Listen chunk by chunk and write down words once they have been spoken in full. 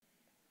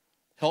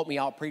Help me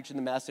out preaching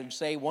the message.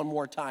 Say one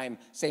more time.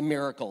 Say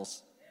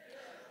miracles.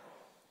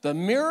 The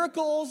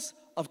miracles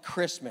of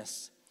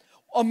Christmas.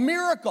 A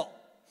miracle.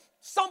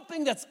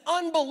 Something that's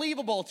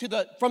unbelievable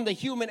from the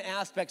human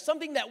aspect.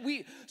 Something that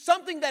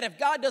if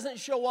God doesn't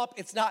show up,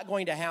 it's not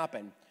going to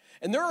happen.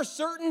 And there are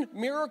certain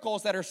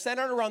miracles that are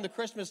centered around the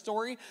Christmas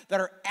story that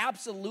are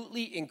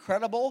absolutely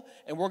incredible,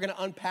 and we're going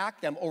to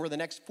unpack them over the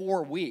next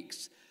 4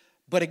 weeks.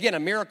 But again, a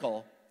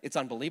miracle, it's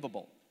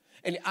unbelievable.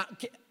 And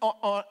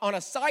on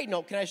a side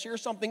note, can I share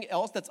something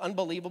else that's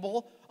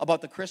unbelievable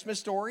about the Christmas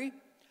story?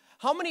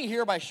 How many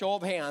here, by show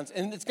of hands,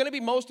 and it's going to be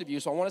most of you,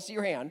 so I want to see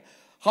your hand.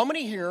 How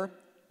many here,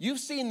 you've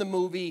seen the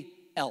movie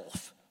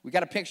Elf? We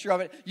got a picture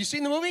of it. You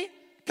seen the movie?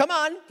 Come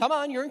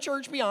on, you're in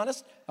church, be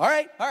honest. All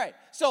right.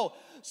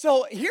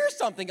 So here's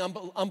something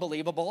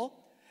unbelievable.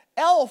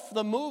 Elf,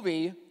 the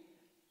movie,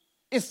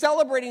 is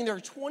celebrating their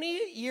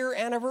 20-year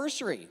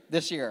anniversary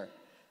this year.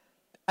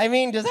 I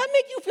mean, does that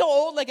make you feel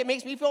old like it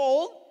makes me feel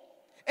old?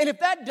 And if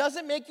that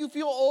doesn't make you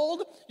feel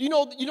old, you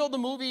know the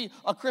movie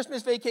A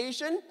Christmas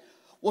Vacation?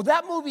 Well,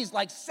 that movie's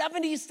like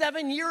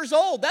 77 years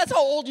old. That's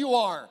how old you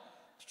are.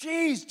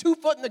 Jeez, 2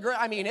 foot in the ground.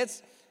 I mean,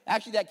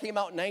 that came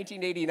out in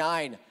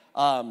 1989,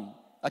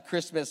 A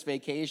Christmas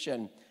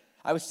Vacation.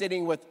 I was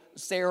sitting with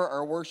Sarah,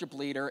 our worship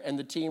leader, and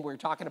the team. We were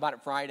talking about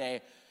it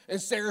Friday.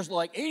 And Sarah's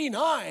like,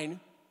 89?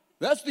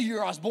 That's the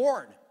year I was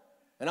born.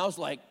 And I was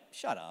like,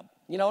 shut up.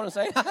 You know what I'm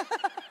saying?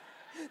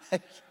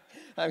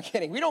 I'm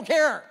kidding. We don't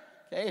care.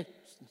 Okay?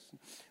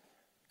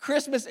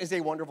 Christmas is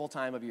a wonderful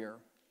time of year.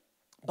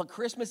 But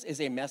Christmas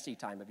is a messy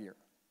time of year.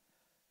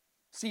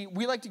 See,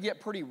 we like to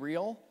get pretty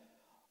real.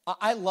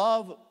 I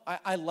love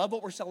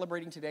what we're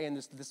celebrating today and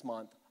this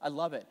month. I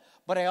love it.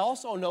 But I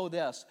also know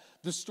this.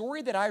 The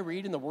story that I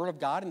read in the Word of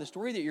God and the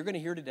story that you're going to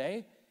hear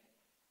today,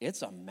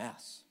 it's a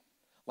mess.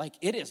 Like,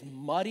 it is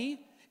muddy.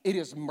 It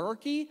is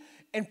murky.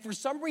 And for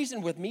some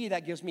reason with me,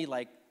 that gives me,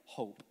 like,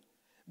 hope.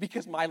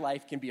 Because my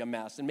life can be a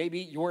mess. And maybe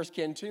yours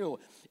can too.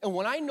 And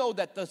when I know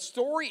that the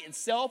story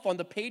itself on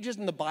the pages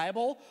in the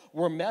Bible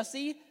were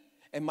messy,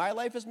 and my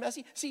life is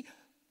messy. See,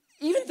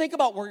 even think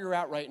about where you're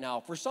at right now.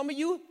 For some of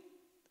you,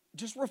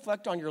 just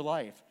reflect on your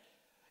life.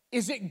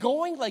 Is it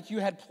going like you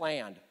had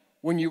planned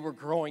when you were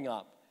growing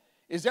up?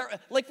 Is there,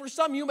 like for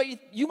some, you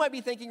might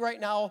be thinking right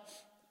now,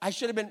 I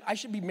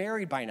should be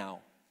married by now.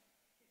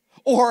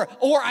 Or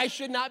I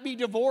should not be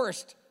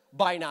divorced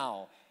by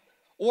now.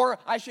 Or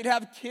I should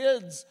have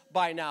kids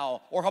by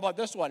now. Or how about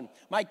this one?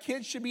 My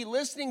kids should be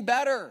listening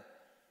better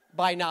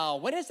by now.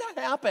 When does that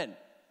happen?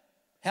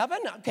 Heaven?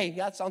 Okay,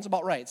 that sounds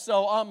about right.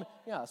 So,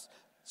 yes.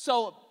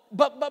 So,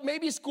 but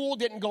maybe school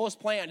didn't go as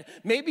planned.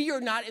 Maybe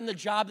you're not in the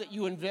job that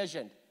you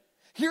envisioned.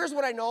 Here's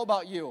what I know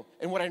about you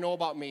and what I know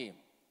about me.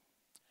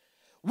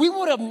 We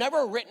would have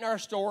never written our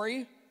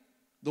story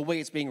the way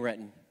it's being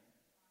written.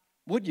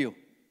 Would you?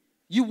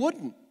 You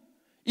wouldn't.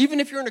 Even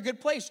if you're in a good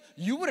place,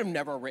 you would have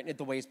never written it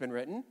the way it's been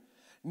written.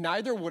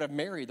 Neither would have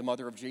Mary, the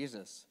mother of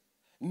Jesus.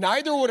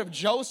 Neither would have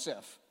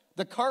Joseph,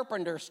 the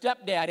carpenter,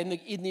 stepdad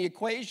in the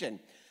equation.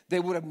 They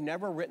would have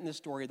never written this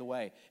story the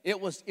way. It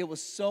was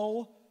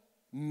so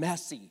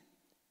messy.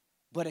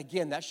 But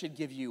again, that should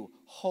give you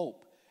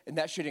hope, and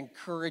that should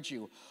encourage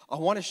you. I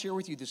want to share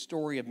with you the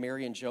story of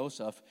Mary and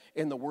Joseph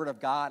in the Word of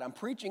God. I'm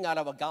preaching out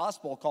of a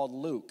gospel called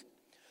Luke.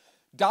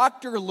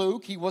 Dr.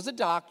 Luke, he was a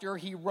doctor.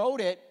 He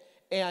wrote it,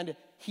 and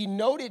he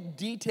noted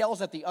details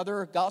that the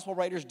other gospel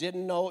writers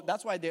didn't know.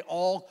 That's why they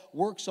all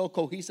work so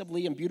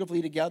cohesively and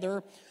beautifully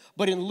together.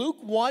 But in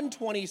Luke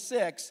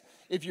 1:26,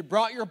 if you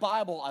brought your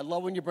Bible, I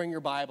love when you bring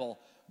your Bible,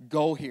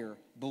 go here.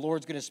 The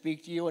Lord's going to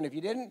speak to you. And if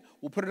you didn't,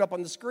 we'll put it up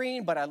on the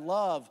screen. But I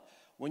love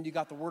when you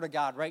got the Word of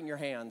God right in your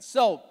hands.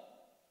 So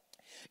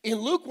in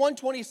Luke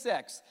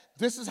 1:26,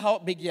 this is how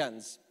it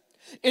begins.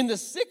 In the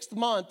 6th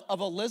month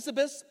of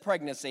Elizabeth's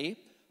pregnancy,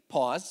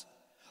 pause,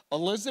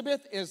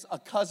 Elizabeth is a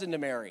cousin to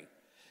Mary.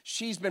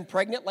 She's been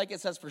pregnant, like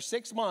it says, for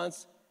 6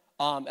 months.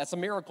 That's a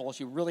miracle.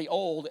 She's really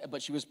old,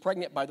 but she was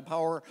pregnant by the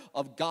power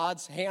of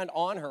God's hand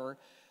on her.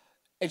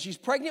 And she's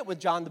pregnant with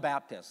John the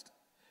Baptist.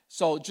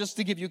 So just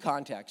to give you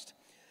context,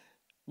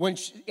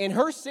 in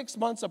her 6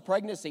 months of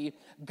pregnancy,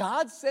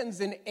 God sends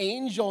an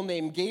angel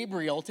named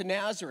Gabriel to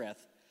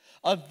Nazareth,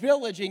 a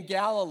village in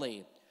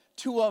Galilee,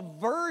 to a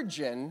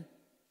virgin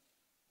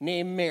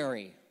named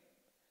Mary.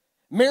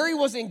 Mary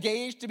was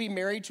engaged to be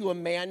married to a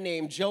man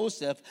named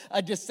Joseph, a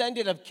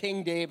descendant of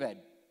King David.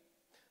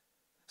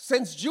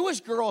 Since Jewish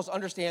girls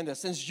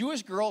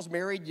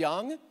married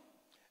young,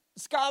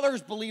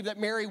 scholars believe that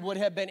Mary would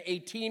have been a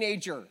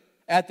teenager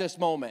at this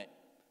moment.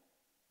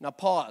 Now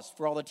pause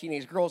for all the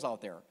teenage girls out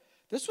there.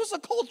 This was a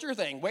culture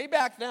thing way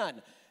back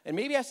then. And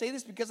maybe I say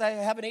this because I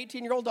have an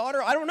 18-year-old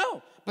daughter. I don't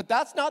know. But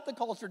that's not the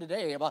culture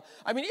today.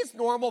 I mean, it's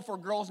normal for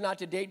girls not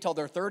to date till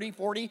they're 30,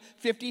 40,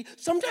 50,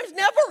 sometimes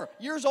never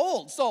years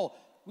old. So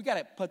we got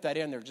to put that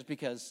in there just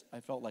because I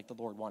felt like the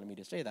Lord wanted me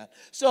to say that.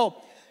 So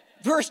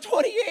verse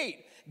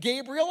 28,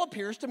 Gabriel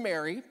appears to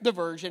Mary, the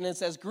virgin, and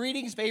says,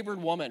 "Greetings,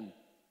 favored woman.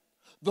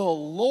 The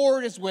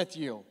Lord is with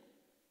you."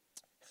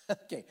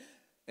 Okay,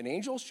 an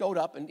angel showed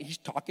up and he's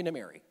talking to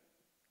Mary.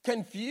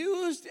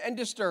 confused and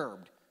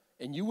disturbed.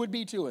 And you would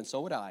be too, and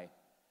so would I.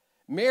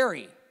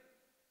 Mary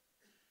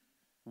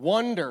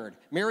wondered.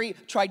 Mary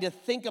tried to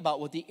think about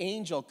what the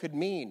angel could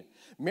mean.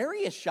 Mary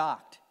is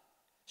shocked.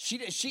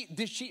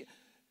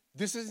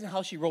 This isn't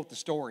how she wrote the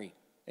story.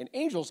 An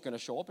angel's going to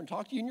show up and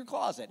talk to you in your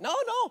closet. No.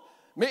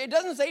 It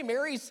doesn't say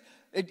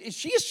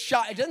she is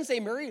shocked. It doesn't say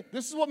Mary,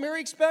 this is what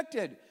Mary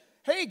expected.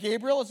 Hey,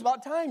 Gabriel, it's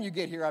about time you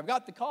get here. I've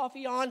got the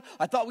coffee on.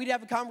 I thought we'd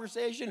have a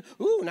conversation.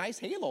 Ooh, nice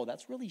halo.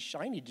 That's really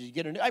shiny. Did you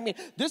get a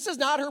this is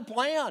not her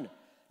plan.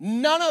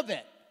 None of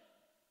it.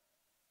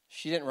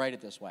 She didn't write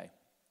it this way.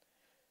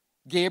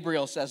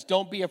 Gabriel says,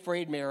 don't be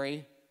afraid,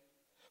 Mary,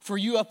 for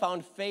you have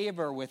found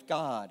favor with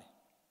God.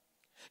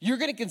 You're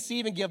going to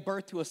conceive and give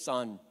birth to a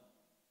son.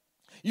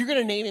 You're going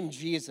to name him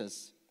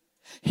Jesus.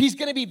 He's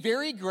going to be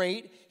very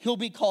great. He'll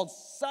be called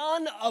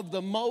Son of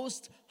the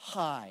Most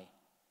High.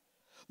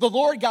 The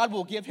Lord God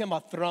will give him a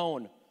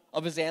throne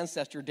of his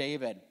ancestor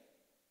David.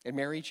 And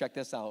Mary, check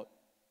this out.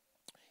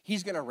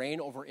 He's going to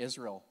reign over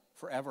Israel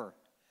forever.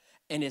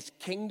 And his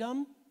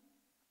kingdom,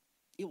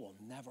 it will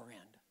never end.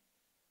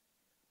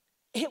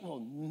 It will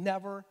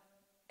never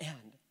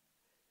end.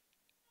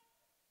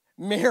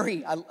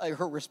 Mary,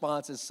 her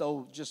response is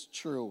so just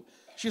true.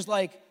 She's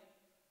like,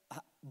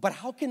 but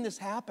how can this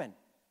happen?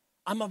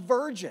 I'm a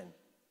virgin.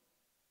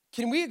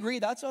 Can we agree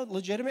that's a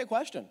legitimate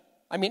question?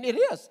 I mean, it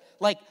is.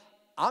 Like,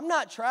 I'm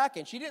not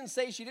tracking. She didn't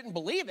say she didn't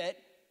believe it.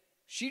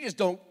 She just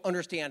don't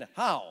understand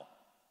how.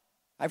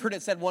 I've heard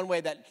it said one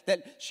way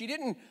that she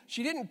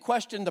didn't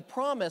question the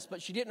promise,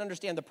 but she didn't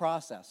understand the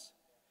process.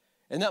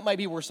 And that might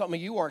be where some of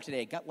you are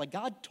today.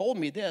 God told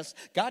me this.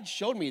 God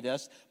showed me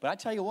this. But I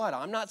tell you what,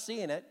 I'm not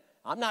seeing it.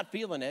 I'm not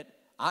feeling it.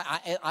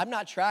 I'm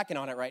not tracking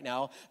on it right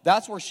now.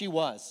 That's where she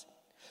was.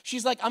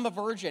 She's like, I'm a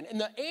virgin. And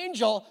the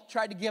angel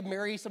tried to give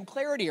Mary some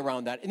clarity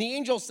around that. And the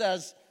angel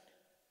says,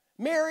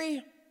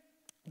 Mary,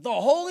 the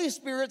Holy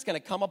Spirit's going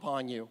to come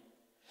upon you.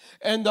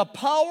 And the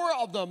power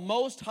of the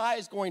Most High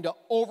is going to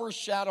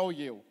overshadow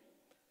you.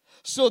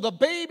 So the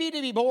baby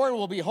to be born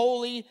will be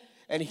holy,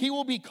 and he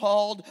will be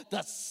called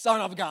the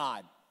Son of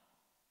God.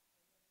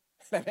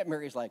 I bet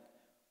Mary's like,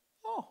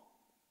 oh,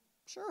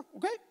 sure,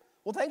 okay.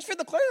 Well, thanks for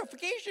the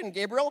clarification,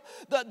 Gabriel.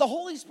 The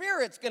Holy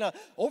Spirit's going to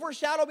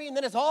overshadow me, and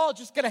then it's all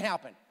just going to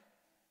happen.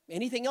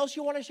 Anything else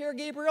you want to share,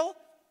 Gabriel?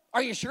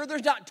 Are you sure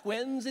there's not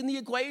twins in the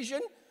equation?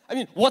 I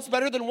mean, what's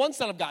better than one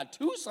son of God?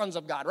 Two sons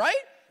of God, right?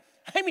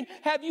 I mean,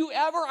 have you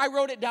ever, I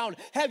wrote it down,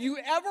 have you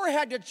ever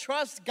had to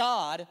trust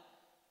God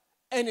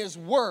and his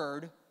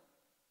word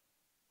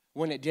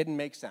when it didn't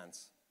make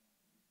sense?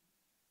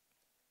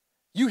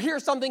 You hear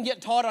something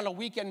get taught on a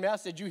weekend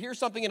message, you hear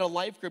something in a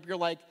life group, you're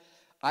like,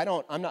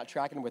 I'm not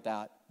tracking with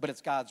that, but it's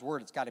God's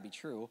word, it's got to be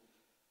true.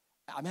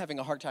 I'm having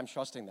a hard time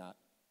trusting that.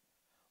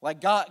 Like,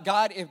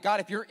 God,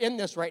 if you're in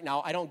this right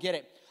now, I don't get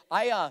it.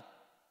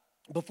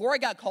 Before I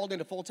got called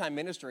into full-time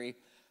ministry,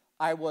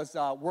 I was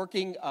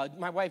working,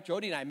 my wife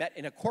Jody and I met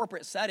in a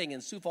corporate setting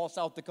in Sioux Falls,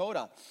 South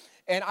Dakota.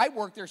 And I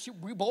worked there,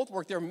 we both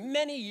worked there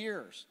many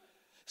years.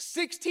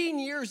 16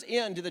 years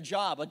into the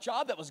job, a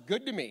job that was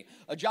good to me,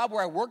 a job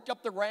where I worked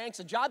up the ranks,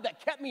 a job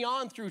that kept me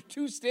on through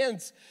 2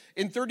 stints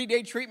in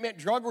 30-day treatment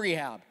drug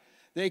rehab.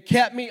 They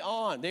kept me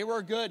on. They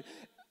were good.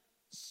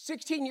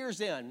 16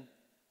 years in,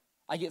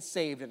 I get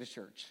saved at a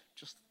church,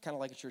 just kind of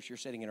like a church you're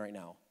sitting in right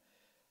now.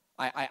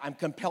 I'm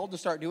compelled to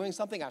start doing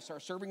something. I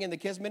start serving in the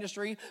kids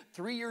ministry.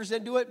 3 years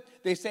into it,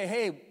 they say,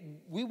 hey,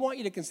 we want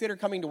you to consider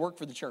coming to work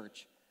for the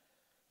church.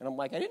 And I'm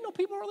like, I didn't know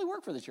people really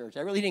work for the church. I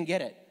really didn't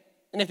get it.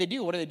 And if they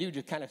do, what do?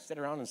 Just kind of sit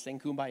around and sing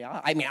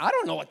Kumbaya? I mean, I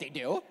don't know what they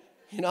do.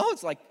 You know,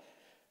 it's like,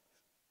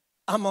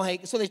 I'm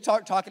like, so they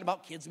start talking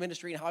about kids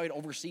ministry and how I'd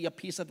oversee a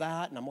piece of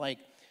that. And I'm like,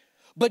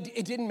 but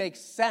it didn't make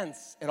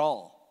sense at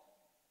all.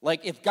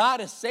 Like, if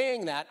God is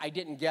saying that, I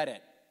didn't get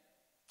it.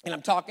 And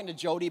I'm talking to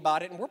Jody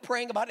about it, and we're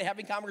praying about it,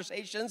 having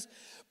conversations,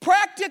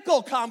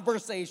 practical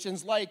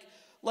conversations, like,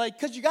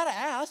 because you got to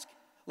ask,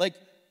 like,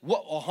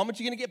 how much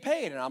are you going to get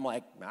paid? And I'm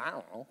like, I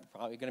don't know,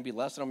 probably going to be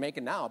less than I'm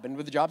making now. I've been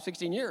with the job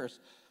 16 years.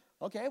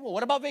 Okay, well,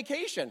 what about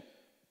vacation?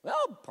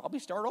 Well, probably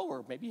start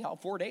over, maybe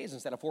out 4 days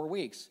instead of 4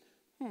 weeks.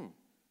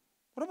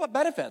 What about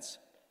benefits?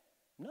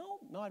 No,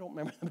 I don't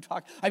remember them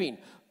talking. I mean,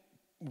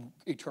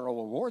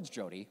 eternal rewards,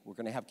 Jody. We're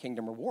going to have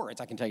kingdom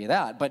rewards, I can tell you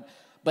that.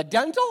 But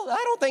dental,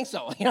 I don't think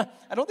so.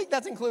 I don't think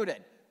that's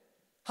included.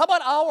 How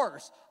about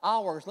hours?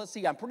 Hours, let's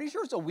see. I'm pretty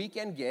sure it's a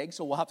weekend gig,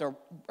 so we'll have to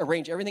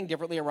arrange everything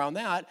differently around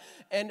that.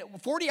 And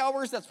 40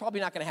 hours, that's probably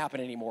not going to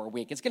happen anymore a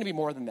week. It's going to be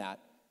more than that.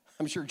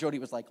 I'm sure Jody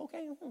was like,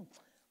 okay,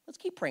 let's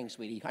keep praying,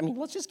 sweetie. I mean,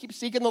 let's just keep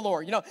seeking the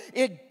Lord.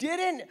 It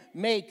didn't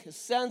make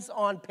sense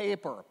on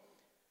paper.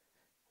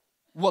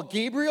 What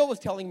Gabriel was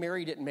telling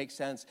Mary didn't make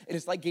sense. And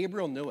it's like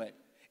Gabriel knew it.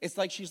 It's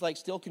like she's like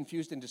still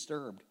confused and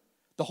disturbed.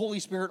 The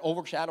Holy Spirit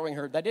overshadowing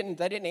her. That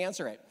didn't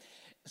answer it.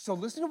 So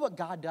listen to what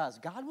God does.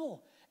 God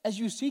will, as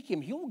you seek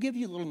him, he'll give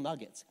you little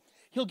nuggets.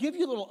 He'll give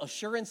you little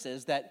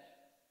assurances that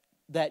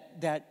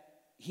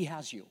he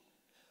has you.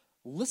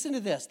 Listen to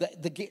this.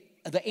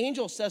 The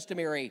angel says to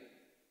Mary,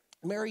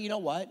 you know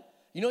what?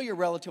 You know your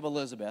relative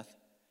Elizabeth.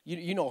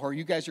 You know her.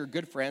 You guys are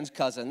good friends,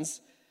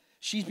 cousins.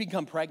 She's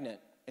become pregnant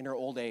in her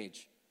old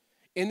age.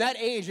 In that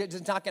age,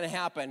 it's not going to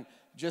happen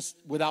just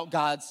without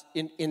God's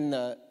in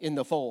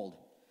the fold.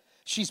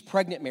 She's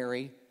pregnant,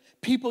 Mary.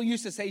 People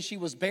used to say she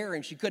was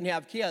barren, she couldn't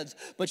have kids,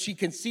 but she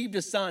conceived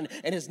a son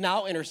and is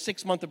now in her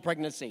 6th month of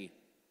pregnancy.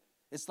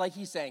 It's like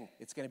he's saying,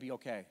 it's going to be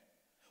okay.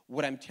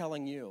 What I'm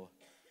telling you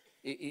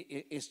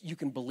is you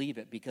can believe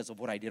it because of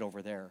what I did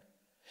over there.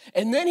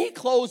 And then he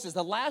closes.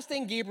 The last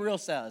thing Gabriel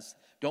says,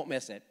 don't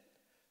miss it.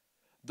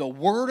 The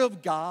word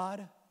of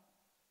God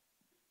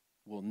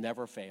will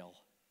never fail.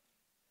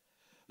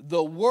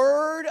 The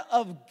word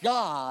of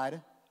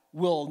God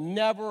will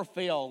never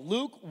fail.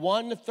 Luke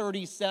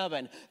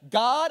 1:37.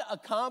 God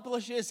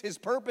accomplishes his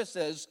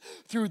purposes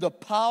through the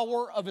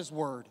power of his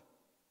word.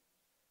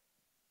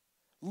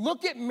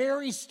 Look at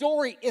Mary's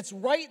story. It's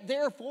right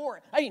there for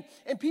it. I mean,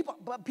 and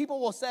people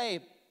will say,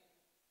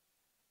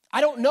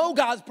 I don't know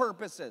God's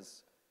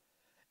purposes.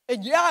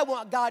 And yeah, I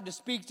want God to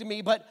speak to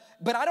me, but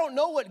I don't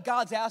know what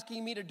God's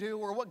asking me to do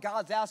or what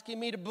God's asking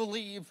me to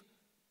believe.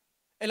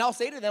 And I'll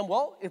say to them,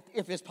 well,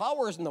 if his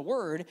power is in the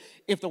word,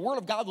 if the word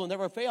of God will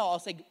never fail, I'll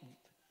say,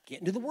 get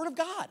into the word of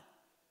God,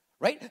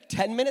 right?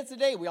 10 minutes a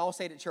day, we all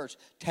say it at church.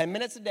 10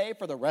 minutes a day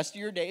for the rest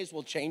of your days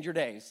will change your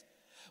days.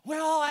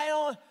 Well,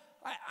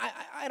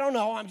 I don't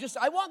know.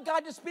 I want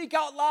God to speak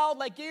out loud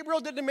like Gabriel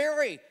did to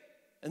Mary.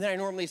 And then I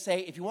normally say,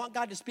 if you want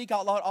God to speak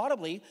out loud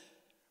audibly,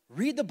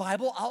 read the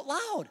Bible out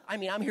loud. I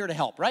mean, I'm here to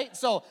help, right?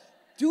 So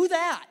do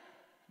that.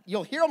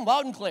 You'll hear them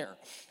loud and clear.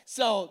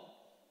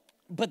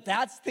 But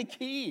that's the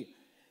key.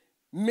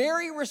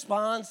 Mary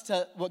responds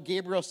to what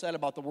Gabriel said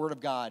about the word of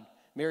God.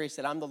 Mary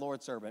said, I'm the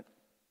Lord's servant.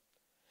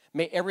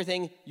 May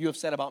everything you have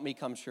said about me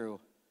come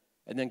true.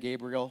 And then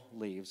Gabriel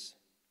leaves.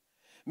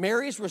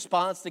 Mary's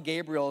response to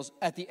Gabriel's,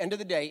 at the end of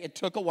the day, it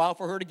took a while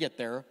for her to get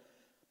there,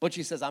 but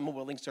she says, I'm a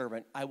willing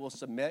servant. I will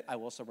submit. I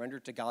will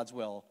surrender to God's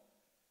will.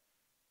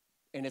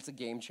 And it's a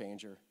game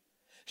changer.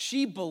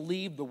 She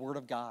believed the word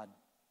of God.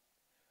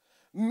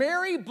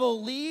 Mary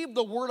believed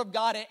the word of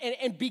God,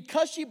 and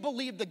because she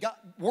believed the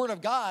word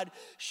of God,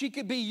 she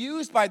could be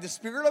used by the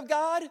Spirit of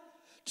God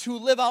to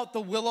live out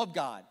the will of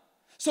God.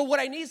 So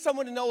what I need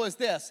someone to know is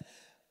this.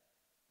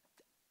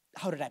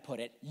 How did I put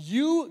it?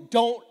 You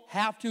don't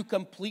have to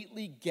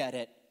completely get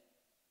it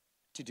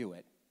to do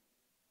it.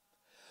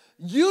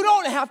 You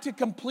don't have to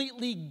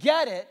completely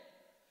get it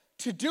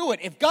to do it.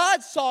 If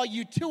God saw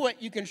you to it,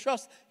 you can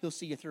trust he'll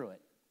see you through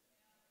it.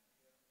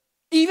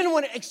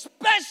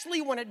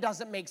 Especially when it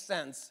doesn't make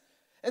sense.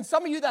 And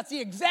some of you, that's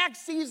the exact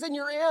season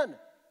you're in.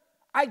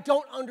 I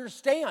don't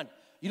understand.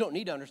 You don't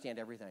need to understand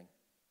everything.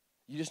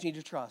 You just need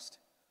to trust.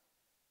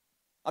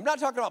 I'm not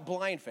talking about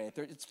blind faith.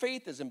 It's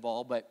faith is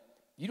involved, but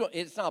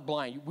it's not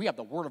blind. We have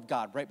the word of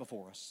God right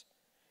before us.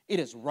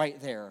 It is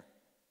right there.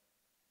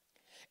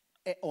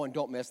 Oh, and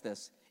don't miss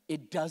this.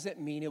 It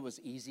doesn't mean it was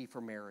easy for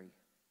Mary.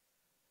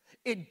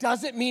 It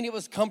doesn't mean it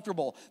was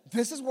comfortable.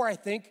 This is where I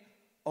think,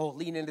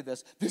 lean into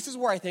this. This is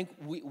where I think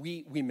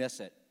we miss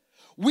it.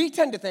 We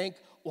tend to think,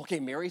 okay,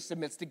 Mary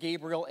submits to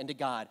Gabriel and to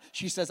God.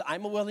 She says,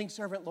 I'm a willing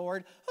servant,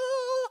 Lord.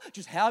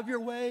 Just have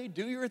your way,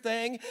 do your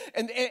thing.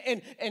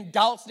 And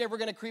doubt's never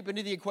going to creep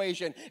into the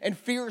equation. And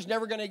fear's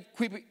never going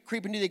to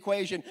creep into the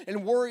equation.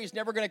 And worry's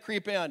never going to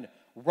creep in.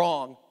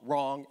 Wrong,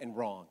 and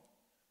wrong.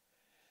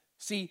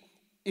 See,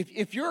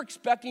 if you're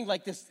expecting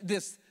like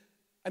this,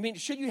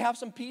 should you have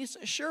some peace?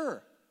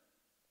 Sure.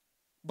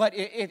 But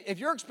if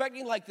you're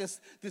expecting like this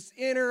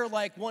inner,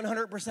 like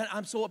 100%,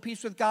 I'm so at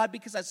peace with God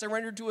because I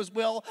surrendered to his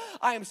will.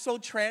 I am so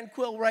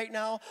tranquil right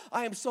now.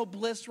 I am so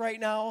blissed right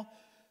now.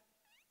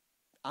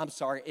 I'm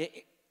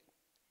sorry.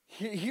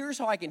 Here's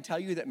how I can tell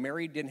you that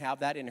Mary didn't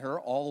have that in her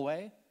all the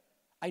way.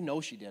 I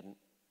know she didn't.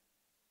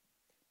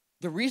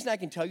 The reason I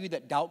can tell you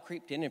that doubt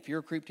creeped in and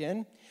fear creeped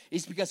in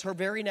is because her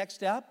very next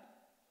step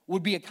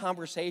would be a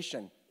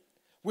conversation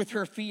with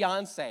her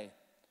fiancé,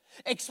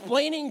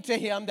 explaining to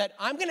him that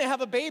I'm going to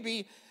have a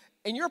baby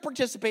and your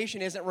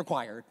participation isn't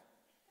required.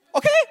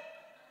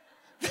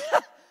 Okay?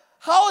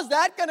 How is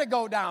that going to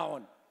go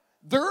down?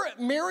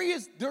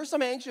 There's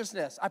some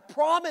anxiousness. I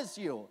promise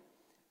you.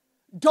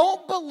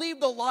 Don't believe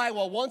the lie,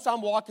 well, once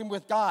I'm walking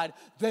with God,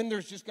 then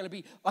there's just going to be,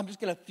 you ain't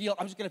going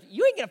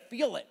to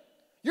feel it.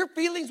 Your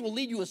feelings will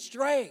lead you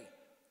astray.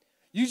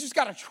 You just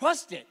got to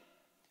trust it.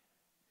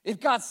 If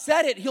God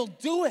said it, he'll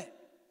do it.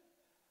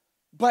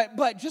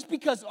 But just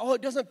because,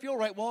 it doesn't feel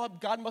right, well,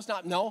 God must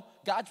not know.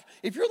 God,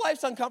 if your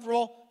life's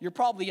uncomfortable, you're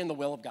probably in the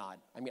will of God.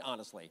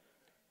 Honestly.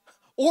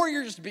 Or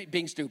you're just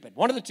being stupid.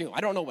 One of the two.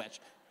 I don't know which.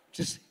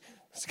 It's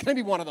going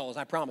to be one of those,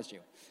 I promise you.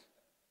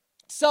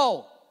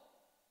 So,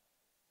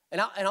 and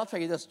I'll tell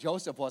you this,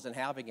 Joseph wasn't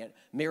having it.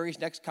 Mary's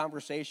next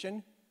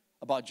conversation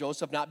about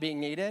Joseph not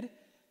being needed,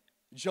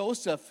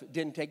 Joseph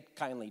didn't take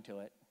kindly to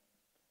it.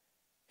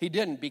 He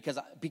didn't because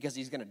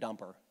he's going to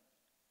dump her.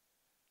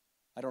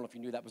 I don't know if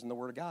you knew that was in the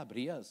Word of God, but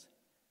he is.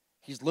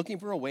 He's looking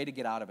for a way to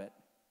get out of it.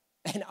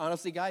 And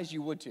honestly, guys,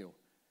 you would too.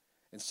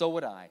 And so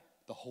would I.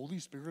 The Holy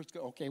Spirit's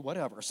good. Okay,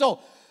 whatever. So,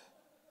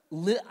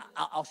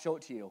 I'll show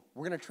it to you.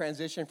 We're going to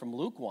transition from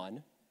Luke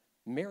 1,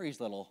 Mary's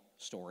little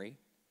story,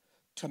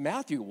 to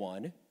Matthew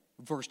 1,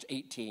 verse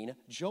 18,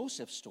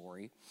 Joseph's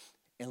story,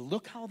 and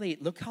look how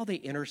they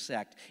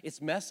intersect.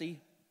 It's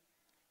messy.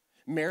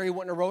 Mary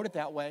wouldn't have wrote it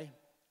that way.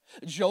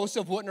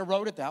 Joseph wouldn't have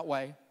wrote it that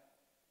way.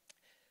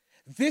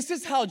 This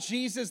is how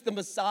Jesus the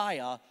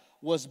Messiah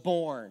was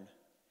born.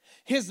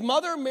 His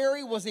mother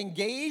Mary was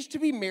engaged to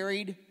be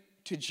married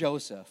to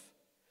Joseph.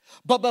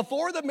 But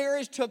before the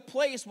marriage took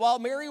place, while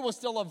Mary was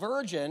still a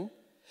virgin,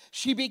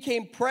 she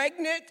became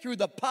pregnant through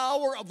the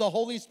power of the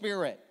Holy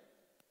Spirit.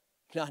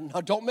 Now,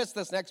 don't miss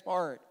this next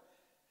part.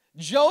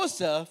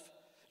 Joseph,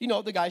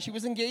 the guy she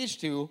was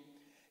engaged to,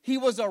 he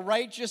was a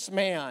righteous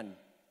man.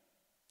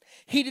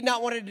 He did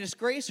not want to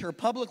disgrace her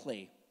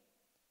publicly,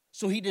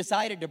 so he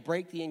decided to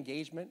break the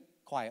engagement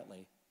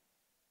quietly.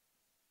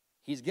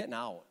 He's getting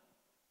out.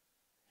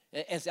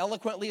 As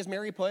eloquently as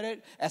Mary put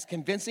it, as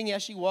convincing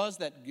as she was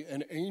that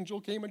an angel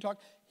came and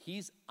talked,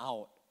 he's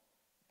out.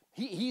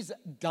 He's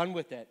done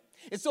with it.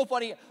 It's so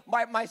funny.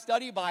 My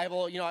study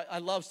Bible, I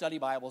love study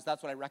Bibles.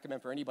 That's what I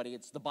recommend for anybody.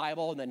 It's the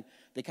Bible, and then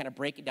they kind of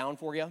break it down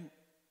for you.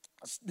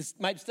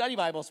 My study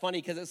Bible is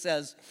funny because it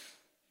says,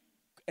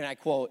 and I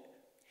quote,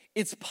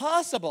 "It's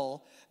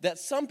possible that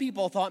some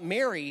people thought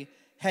Mary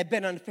had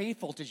been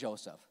unfaithful to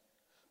Joseph."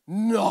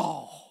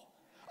 No,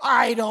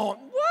 I don't.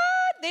 What?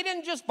 They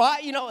didn't just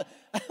buy,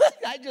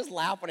 I just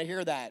laugh when I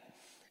hear that.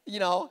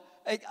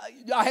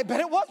 I bet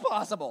it was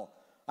possible.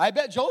 I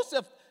bet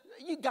Joseph,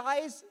 you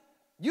guys,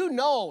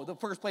 the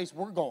first place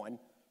we're going.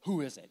 Who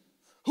is it?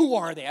 Who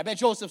are they? I bet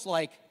Joseph's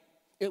like,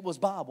 it was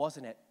Bob,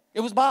 wasn't it? It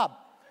was Bob.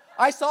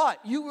 I saw it.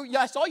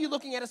 I saw you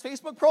looking at his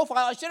Facebook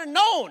profile. I should have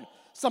known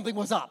something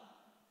was up.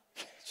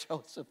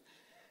 Joseph,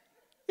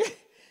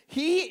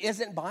 he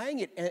isn't buying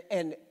it.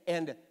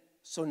 And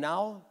so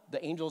now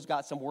the angel's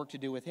got some work to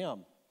do with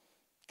him.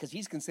 Because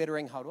he's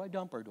considering, how do I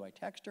dump her? Do I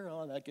text her?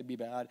 Oh, that could be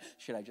bad.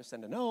 Should I just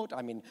send a note?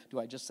 Do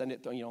I just send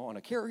it, on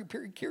a carrier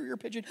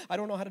pigeon? I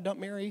don't know how to dump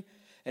Mary.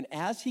 And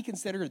as he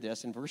considered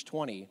this, in verse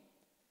 20,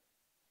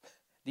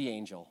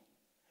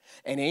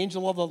 an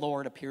angel of the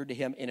Lord appeared to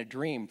him in a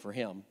dream for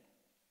him.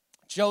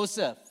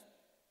 "Joseph,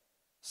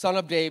 son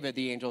of David,"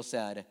 the angel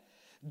said,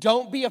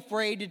 "don't be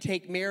afraid to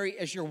take Mary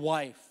as your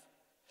wife.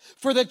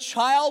 For the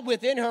child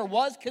within her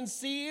was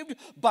conceived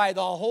by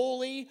the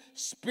Holy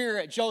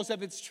Spirit."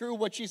 Joseph, it's true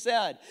what she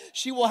said.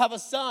 "She will have a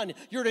son.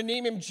 You're to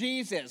name him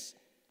Jesus.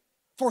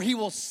 For he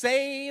will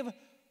save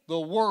the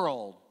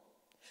world.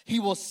 He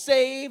will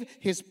save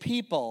his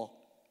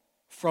people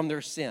from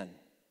their sin."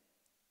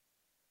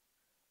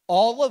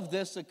 All of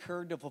this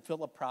occurred to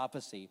fulfill a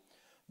prophecy.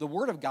 The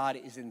word of God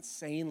is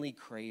insanely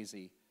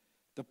crazy.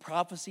 The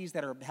prophecies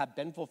that have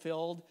been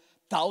fulfilled,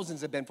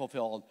 thousands have been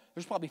fulfilled.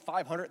 There's probably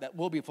 500 that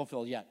will be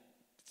fulfilled yet.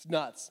 It's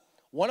nuts.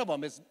 One of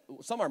them is,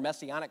 some are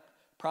messianic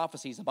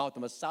prophecies about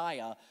the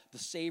Messiah, the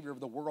Savior of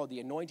the world,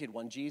 the anointed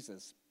one,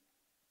 Jesus.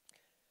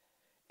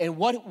 And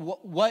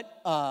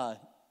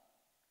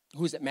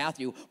who's it,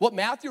 Matthew? What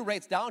Matthew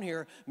writes down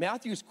here,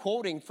 Matthew's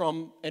quoting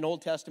from an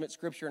Old Testament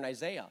scripture in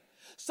Isaiah.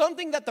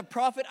 Something that the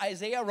prophet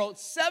Isaiah wrote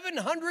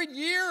 700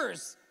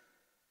 years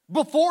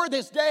before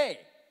this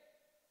day.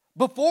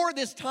 Before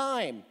this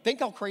time. Think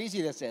how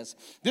crazy this is.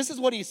 This is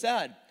what he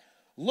said.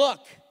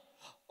 "Look,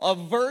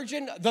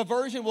 the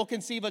virgin will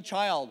conceive a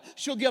child.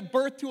 She'll give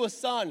birth to a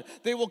son.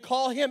 They will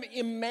call him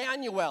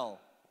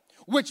Emmanuel,"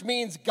 which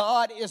means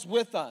God is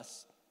with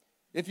us.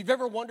 If you've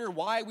ever wondered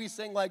why we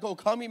sing like, "Oh,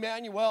 come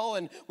Emmanuel,"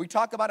 and we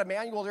talk about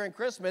Emmanuel during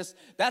Christmas,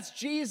 that's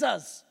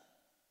Jesus.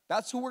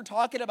 That's who we're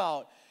talking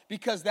about.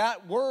 Because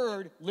that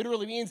word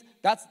literally means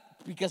that's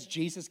because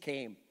Jesus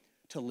came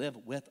to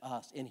live with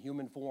us in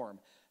human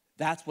form.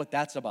 That's what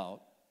that's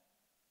about.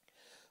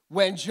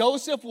 When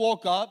Joseph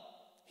woke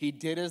up, he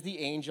did as the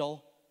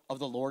angel of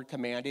the Lord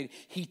commanded.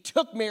 He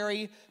took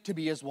Mary to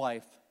be his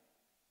wife.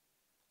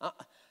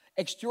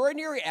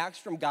 Extraordinary acts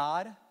from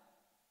God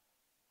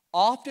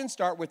often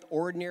start with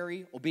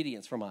ordinary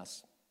obedience from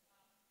us.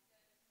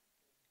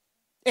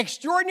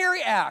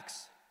 Extraordinary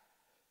acts.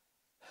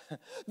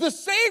 The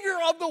Savior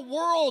of the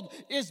world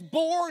is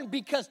born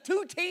because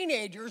two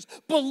teenagers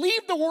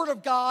believed the word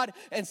of God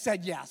and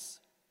said yes.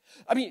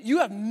 You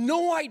have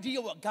no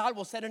idea what God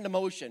will set into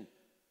motion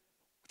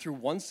through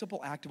one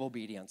simple act of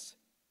obedience.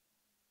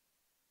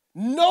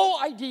 No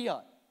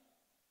idea.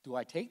 Do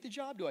I take the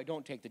job? Do I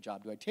don't take the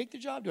job? Do I take the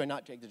job? Do I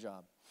not take the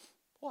job?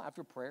 Well,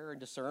 after prayer and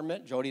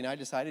discernment, Jody and I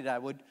decided I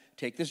would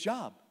take this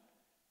job.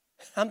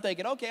 I'm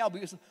thinking, okay, I'll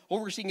be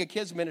overseeing a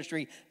kids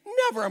ministry.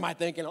 Never am I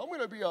thinking, I'm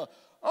going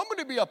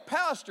to be a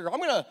pastor. I'm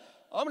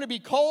going to be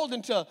called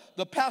into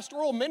the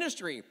pastoral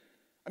ministry.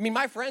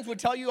 My friends would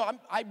tell you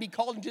I'd be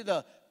called into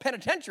the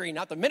penitentiary,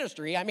 not the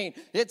ministry.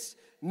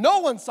 No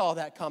one saw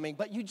that coming,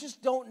 but you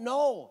just don't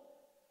know.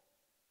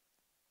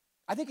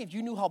 I think if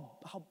you knew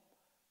how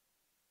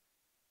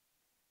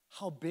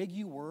big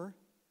you were,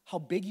 how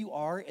big you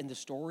are in the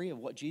story of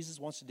what Jesus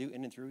wants to do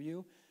in and through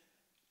you,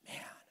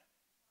 man,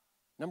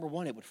 number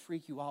one, it would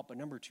freak you out, but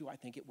number two, I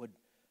think it would.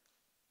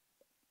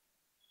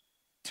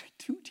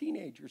 Two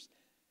teenagers,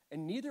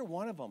 and neither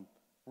one of them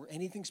were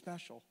anything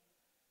special.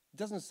 It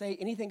doesn't say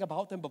anything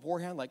about them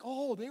beforehand, like,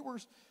 oh, they were.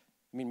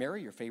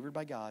 Mary, you're favored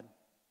by God.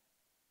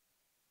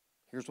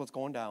 Here's what's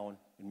going down.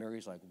 And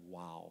Mary's like,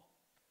 wow.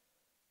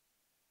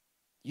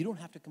 You don't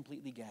have to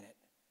completely get it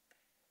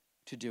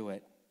to do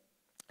it.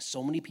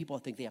 So many people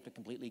think they have to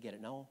completely get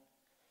it. No.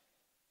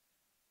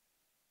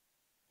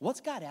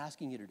 What's God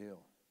asking you to do?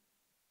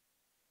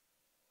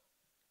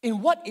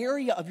 In what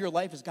area of your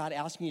life is God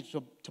asking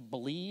you to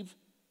believe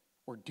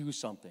or do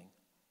something?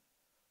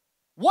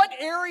 What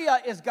area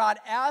is God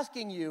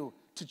asking you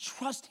to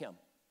trust him?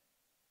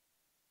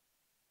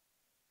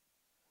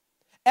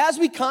 As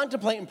we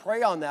contemplate and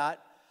pray on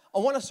that, I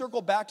want to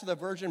circle back to the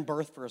virgin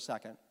birth for a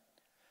second.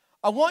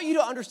 I want you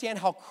to understand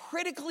how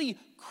critically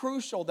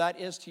crucial that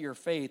is to your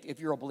faith if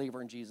you're a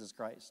believer in Jesus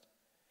Christ.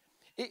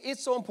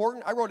 It's so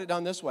important. I wrote it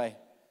down this way.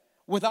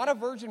 Without a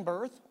virgin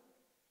birth,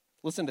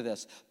 listen to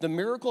this, the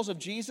miracles of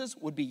Jesus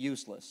would be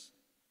useless.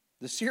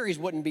 The series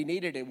wouldn't be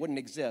needed. It wouldn't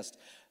exist.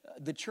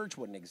 The church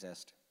wouldn't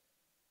exist.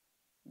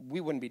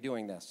 We wouldn't be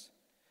doing this.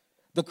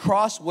 The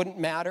cross wouldn't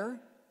matter,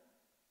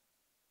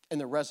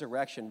 and the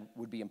resurrection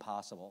would be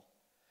impossible.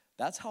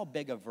 That's how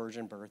big a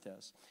virgin birth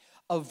is.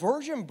 A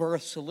virgin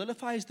birth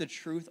solidifies the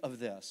truth of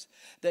this,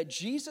 that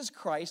Jesus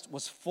Christ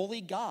was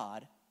fully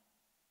God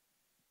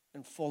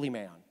and fully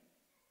man.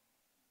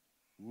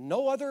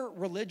 No other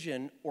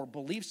religion or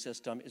belief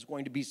system is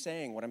going to be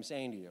saying what I'm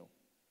saying to you.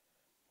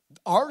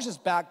 Ours is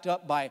backed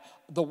up by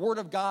the Word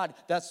of God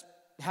that's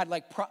had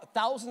like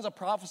thousands of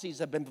prophecies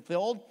have been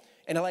fulfilled.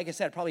 And like I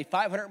said, probably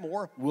 500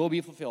 more will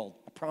be fulfilled.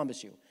 I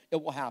promise you.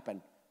 It will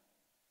happen.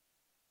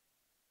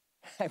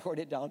 I wrote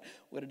it down.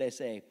 What did I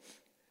say?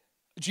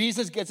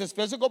 Jesus gets his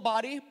physical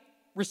body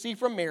received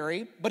from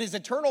Mary, but his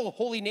eternal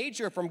holy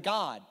nature from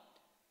God.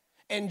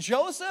 And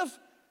Joseph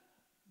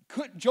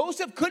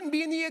couldn't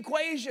be in the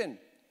equation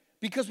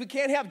because we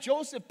can't have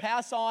Joseph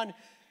pass on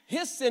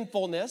his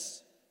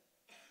sinfulness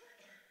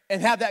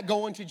and have that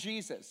go into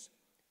Jesus.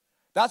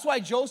 That's why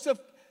Joseph,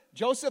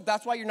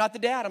 that's why you're not the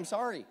dad. I'm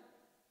sorry.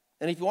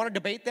 And if you want to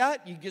debate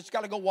that, you just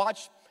got to go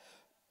watch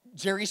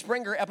Jerry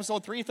Springer,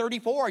 episode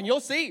 334, and you'll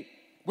see.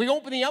 We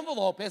opened the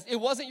envelope. It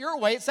wasn't your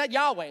way. It said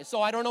Yahweh,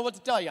 so I don't know what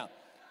to tell you.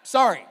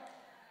 Sorry.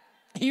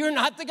 You're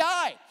not the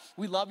guy.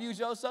 We love you,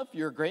 Joseph.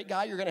 You're a great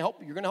guy. You're going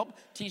to help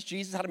teach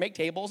Jesus how to make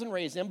tables and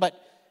raise him,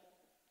 but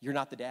you're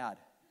not the dad.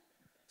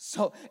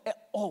 So,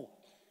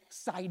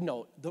 side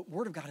note, the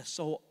Word of God is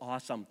so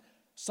awesome.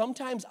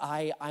 Sometimes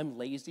I'm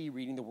lazy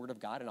reading the Word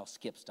of God, and I'll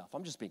skip stuff.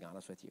 I'm just being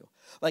honest with you.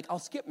 Like, I'll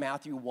skip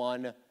Matthew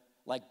 1,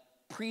 like,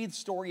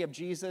 pre-story of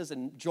Jesus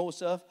and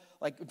Joseph,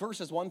 like,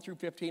 verses 1 through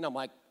 15. I'm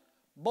like,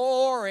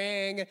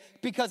 boring,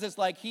 because it's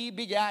like he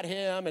begat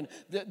him, and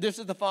this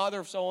is the father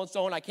of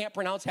so-and-so, and I can't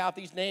pronounce half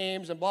these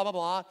names, and blah, blah,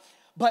 blah.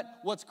 But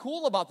what's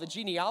cool about the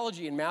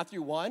genealogy in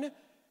Matthew 1,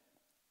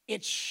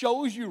 it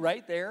shows you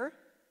right there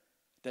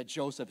that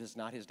Joseph is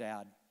not his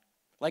dad.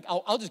 Like,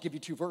 I'll just give you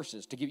 2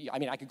 verses to give you,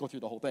 I could go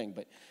through the whole thing,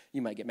 but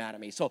you might get mad at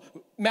me. So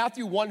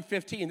Matthew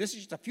 1:15, this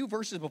is just a few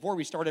verses before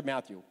we started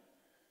Matthew.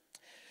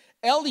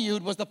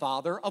 Eliud was the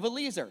father of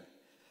Eliezer.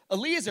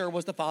 Eliezer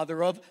was the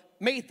father of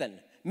Mathan.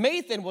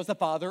 Mathan was the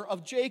father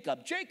of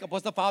Jacob. Jacob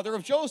was the father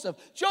of Joseph.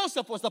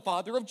 Joseph was the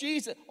father of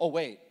Jesus. Oh,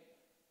 wait.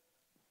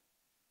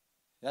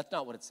 That's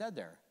not what it said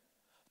there.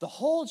 The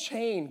whole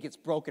chain gets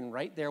broken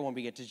right there when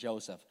we get to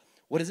Joseph.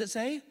 What does it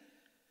say?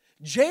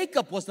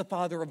 Jacob was the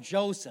father of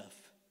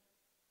Joseph,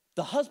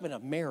 the husband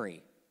of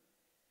Mary.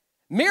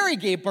 Mary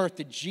gave birth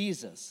to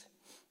Jesus,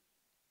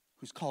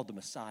 who's called the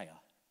Messiah.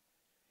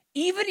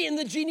 Even in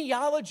the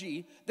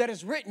genealogy that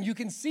is written, you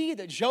can see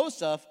that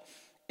Joseph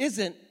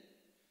isn't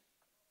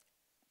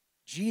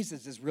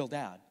Jesus' real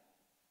dad.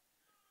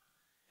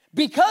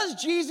 Because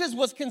Jesus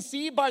was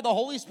conceived by the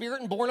Holy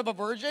Spirit and born of a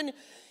virgin,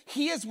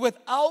 he is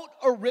without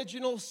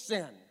original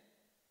sin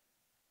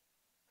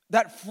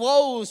that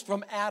flows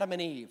from Adam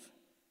and Eve.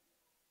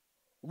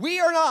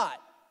 We are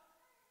not.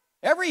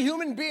 Every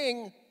human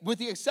being, with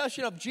the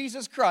exception of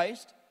Jesus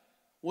Christ,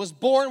 was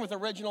born with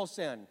original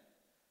sin.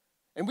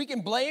 And we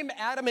can blame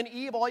Adam and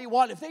Eve all you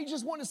want. If they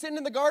just want to sin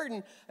in the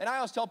garden, and I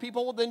always tell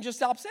people, well, then just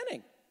stop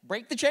sinning.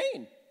 Break the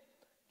chain.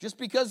 Just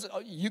because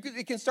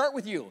it can start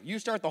with you. You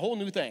start the whole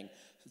new thing.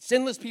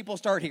 Sinless people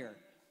start here.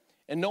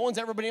 And no one's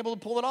ever been able to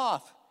pull it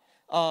off.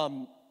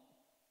 The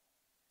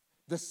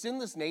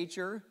sinless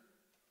nature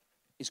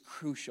is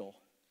crucial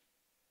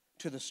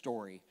to the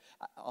story.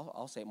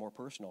 I'll say it more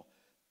personal.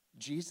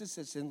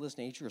 Jesus' sinless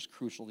nature is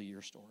crucial to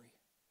your story.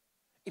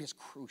 It is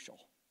crucial.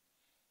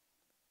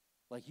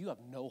 Like, you have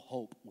no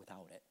hope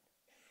without it.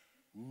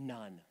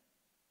 None.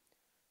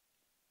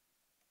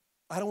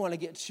 I don't want to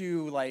get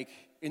too,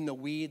 in the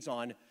weeds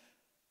on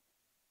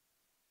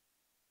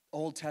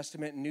Old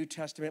Testament and New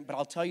Testament, but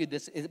I'll tell you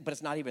this, but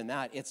it's not even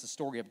that. It's the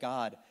story of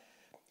God.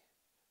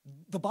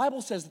 The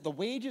Bible says that the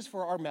wages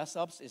for our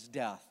mess-ups is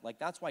death.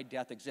 That's why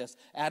death exists.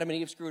 Adam and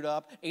Eve screwed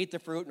up, ate the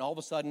fruit, and all of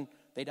a sudden,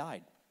 they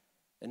died.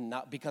 And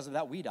not because of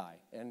that, we die.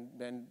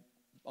 And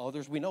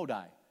others we know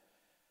die.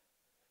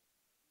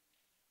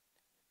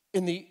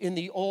 In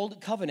the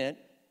Old Covenant,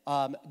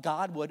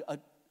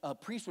 a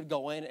priest would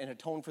go in and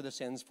atone for the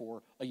sins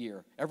for a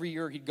year. Every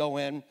year he'd go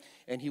in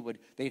and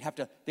they'd have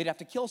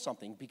to kill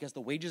something because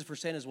the wages for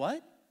sin is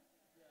what?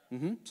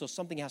 So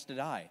something has to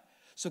die.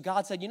 So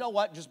God said, you know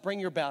what? Just bring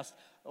your best.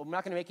 I'm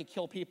not going to make you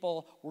kill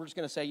people. We're just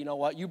going to say, you know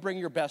what? You bring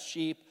your best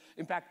sheep.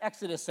 In fact,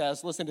 Exodus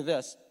says, listen to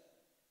this.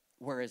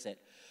 Where is it?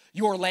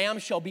 Your lamb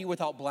shall be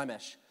without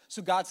blemish.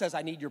 So God says,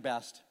 I need your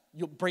best.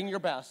 You'll bring your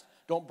best.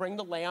 Don't bring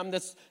the lamb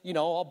that's,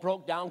 all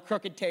broke down,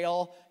 crooked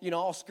tail,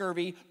 all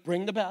scurvy.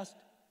 Bring the best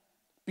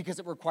because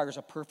it requires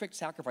a perfect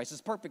sacrifice.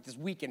 As perfect as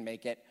we can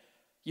make it,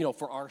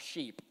 for our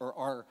sheep or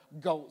our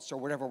goats or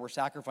whatever we're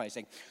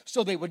sacrificing.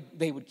 So they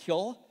would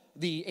kill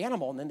the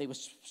animal, and then they would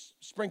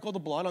sprinkle the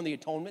blood on the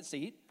atonement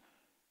seat,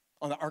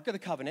 on the Ark of the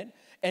Covenant,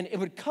 and it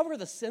would cover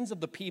the sins of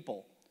the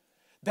people.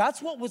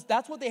 That's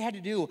what they had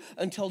to do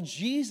until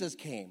Jesus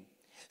came.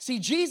 See,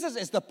 Jesus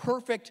is the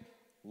perfect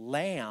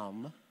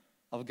Lamb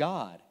of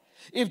God.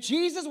 If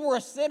Jesus were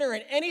a sinner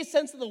in any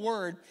sense of the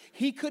word,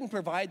 he couldn't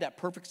provide that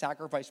perfect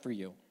sacrifice for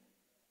you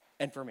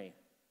and for me.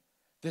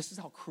 This is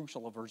how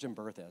crucial a virgin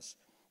birth is,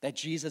 that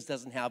Jesus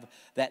doesn't have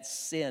that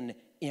sin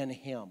in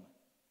him.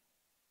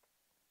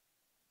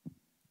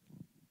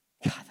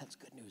 God, that's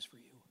good news for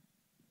you.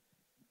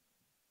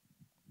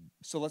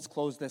 So let's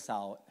close this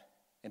out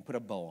and put a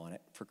bow on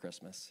it for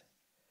Christmas.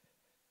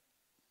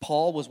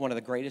 Paul was one of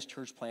the greatest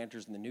church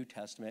planters in the New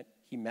Testament.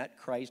 He met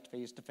Christ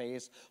face to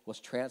face, was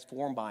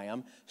transformed by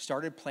him,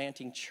 started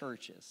planting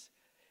churches.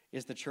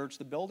 Is the church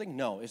the building?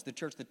 No. Is the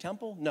church the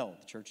temple? No.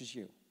 The church is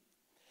you.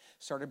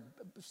 Started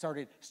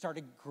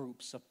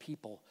groups of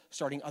people,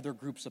 starting other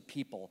groups of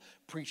people,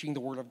 preaching the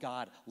word of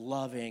God,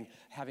 loving,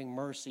 having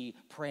mercy,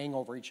 praying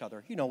over each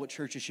other. You know what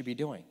churches should be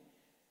doing.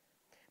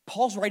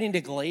 Paul's writing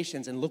to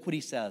Galatians, and look what he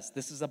says.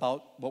 This is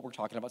about what we're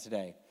talking about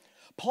today.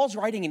 Paul's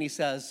writing, and he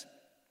says,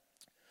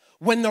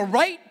 when the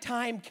right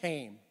time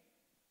came,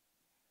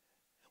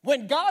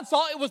 when God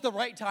saw it was the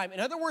right time, in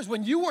other words,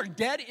 when you were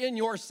dead in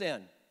your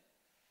sin,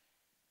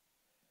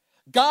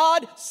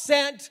 God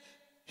sent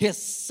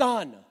his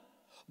son,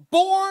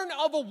 born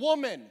of a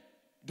woman.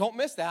 Don't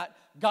miss that.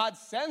 God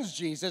sends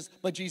Jesus,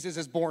 but Jesus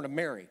is born of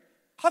Mary.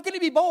 How can he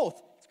be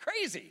both? It's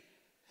crazy.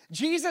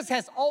 Jesus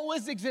has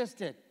always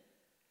existed.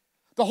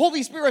 The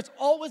Holy Spirit's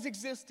always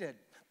existed.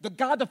 The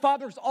God the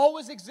Father's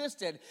always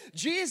existed.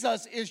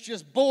 Jesus is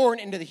just born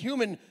into the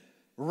human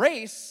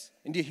race,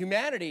 into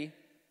humanity,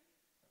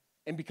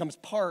 and becomes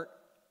part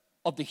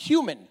of the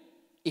human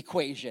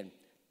equation.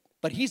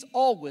 But he's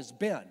always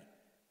been.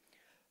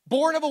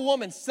 Born of a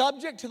woman,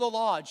 subject to the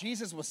law.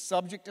 Jesus was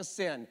subject to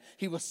sin.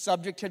 He was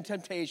subject to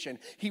temptation.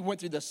 He went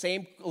through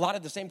a lot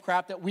of the same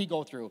crap that we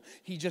go through.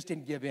 He just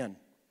didn't give in.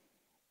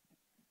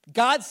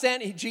 God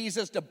sent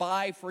Jesus to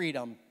buy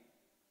freedom.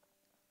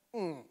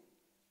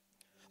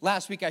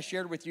 Last week I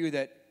shared with you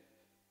that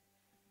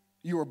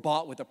you were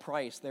bought with a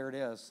price. There it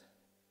is.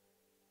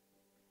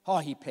 Oh,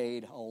 he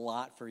paid a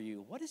lot for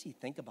you. What does he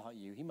think about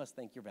you? He must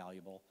think you're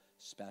valuable,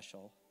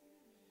 special.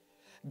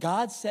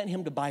 God sent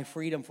him to buy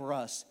freedom for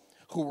us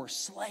who were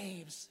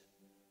slaves.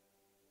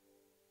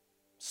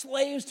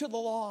 Slaves to the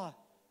law.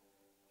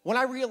 When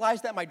I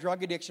realized that my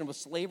drug addiction was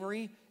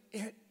slavery,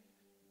 it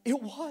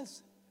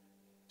was.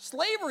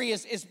 Slavery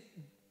is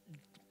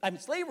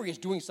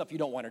doing stuff you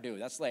don't want to do.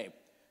 That's slave.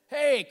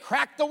 Hey,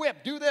 crack the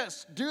whip, do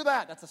this, do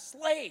that. That's a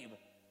slave.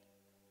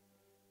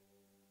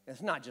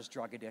 It's not just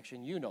drug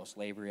addiction. You know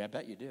slavery, I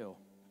bet you do.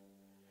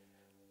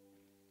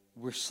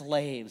 We're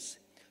slaves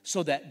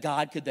so that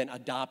God could then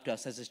adopt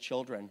us as his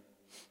children.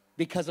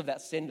 Because of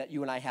that sin that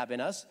you and I have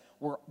in us,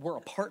 we're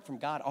apart from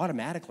God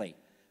automatically.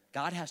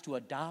 God has to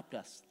adopt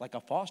us like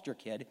a foster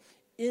kid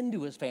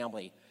into his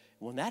family.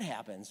 When that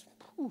happens,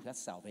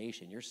 that's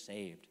salvation. You're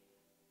saved.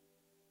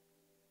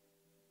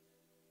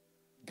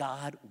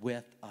 God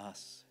with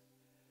us.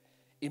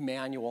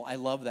 Emmanuel, I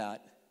love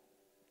that.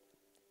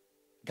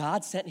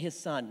 God sent his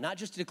son, not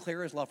just to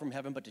declare his love from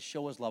heaven, but to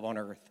show his love on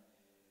earth.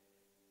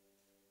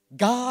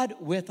 God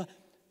with us.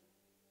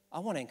 I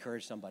want to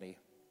encourage somebody.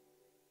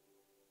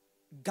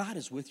 God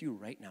is with you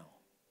right now.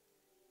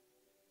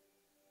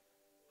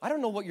 I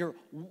don't know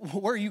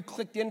where you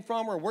clicked in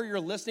from or where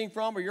you're listening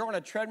from, or you're on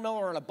a treadmill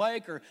or on a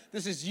bike, or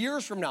this is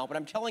years from now, but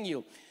I'm telling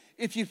you,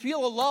 if you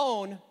feel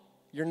alone,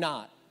 you're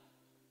not.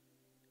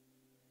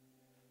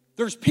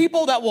 There's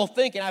people that will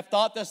think, and I've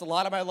thought this a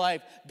lot of my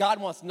life,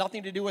 God wants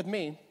nothing to do with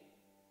me.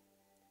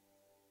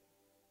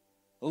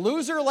 A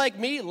loser like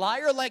me,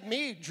 liar like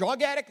me,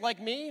 drug addict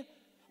like me,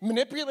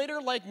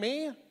 manipulator like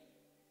me.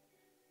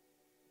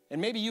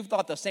 And maybe you've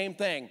thought the same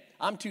thing.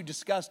 I'm too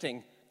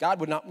disgusting. God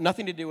would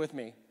nothing to do with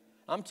me.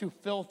 I'm too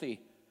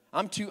filthy.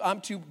 I'm too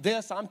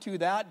this, I'm too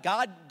that.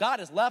 God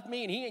has left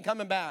me and he ain't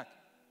coming back.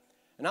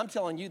 And I'm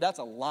telling you, that's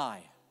a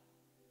lie.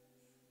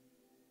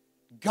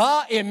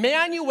 God,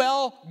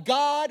 Emmanuel,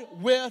 God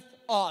with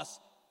us.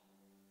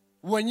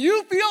 When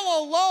you feel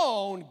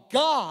alone,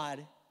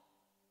 God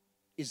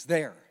is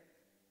there.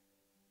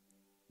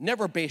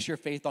 Never base your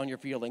faith on your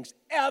feelings,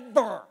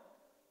 ever.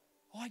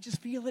 Oh, I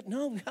just feel it.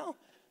 No,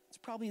 it's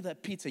probably the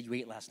pizza you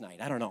ate last night.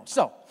 I don't know.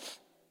 So,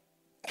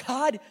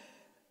 God,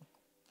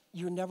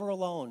 you're never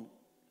alone.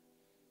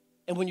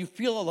 And when you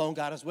feel alone,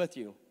 God is with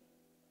you.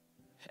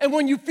 And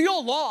when you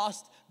feel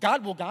lost,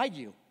 God will guide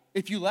you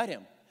if you let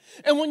him.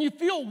 And when you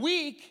feel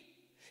weak,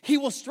 he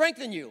will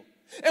strengthen you.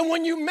 And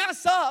when you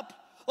mess up,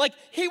 like,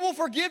 he will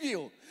forgive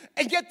you.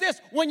 And get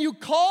this, when you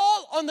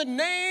call on the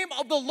name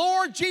of the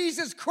Lord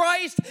Jesus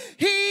Christ,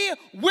 he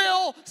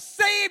will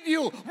save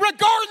you,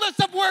 regardless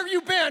of where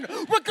you've been,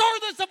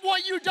 regardless of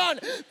what you've done.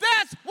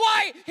 That's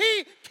why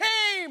he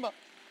came.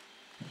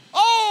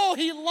 Oh,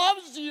 he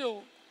loves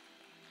you.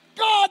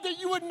 God, that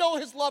you would know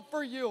his love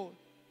for you.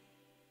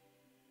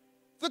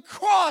 The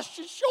cross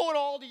should show it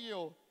all to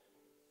you.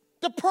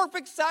 The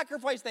perfect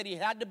sacrifice that he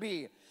had to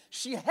be.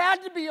 She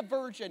had to be a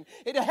virgin.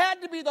 It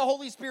had to be the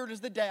Holy Spirit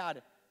as the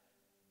dad.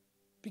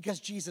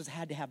 Because Jesus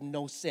had to have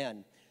no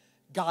sin.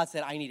 God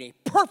said, I need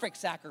a perfect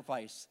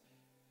sacrifice.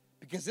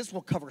 Because this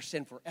will cover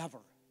sin forever.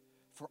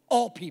 For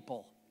all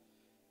people.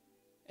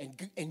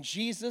 And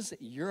Jesus,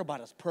 you're about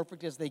as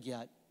perfect as they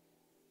get.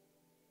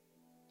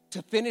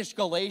 To finish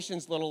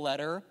Galatians' little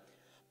letter,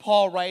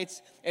 Paul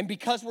writes, and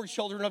because we're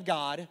children of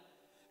God,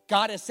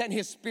 God has sent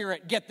his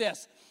Spirit. Get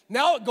this.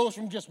 Now it goes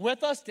from just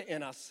with us to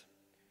in us.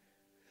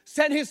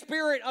 Sent his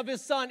Spirit of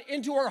his Son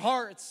into our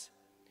hearts,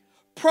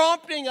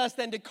 prompting us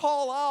then to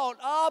call out,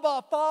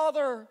 Abba,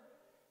 Father.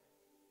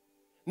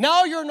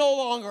 Now you're no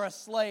longer a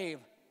slave.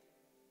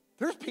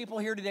 There's people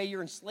here today,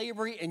 you're in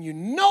slavery and you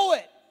know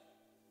it.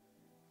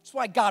 That's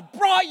why God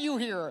brought you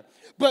here.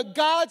 But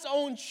God's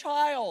own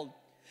child.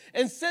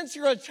 And since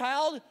you're a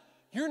child,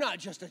 you're not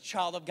just a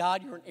child of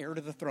God, you're an heir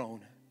to the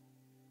throne.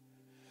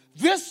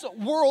 This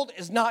world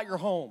is not your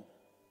home.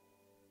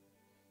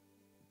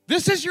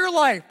 This is your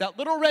life, that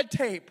little red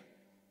tape.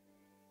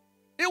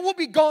 It will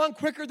be gone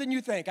quicker than you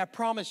think, I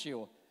promise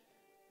you.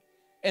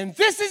 And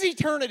this is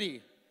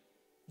eternity.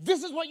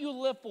 This is what you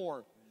live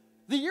for.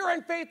 The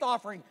year-end faith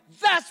offering,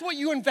 that's what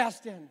you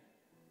invest in.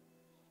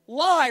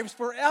 Lives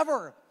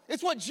forever.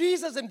 It's what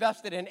Jesus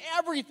invested in,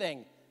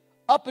 everything,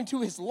 up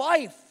into his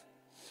life.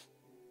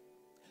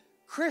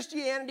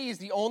 Christianity is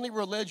the only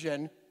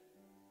religion,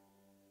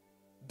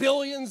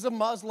 billions of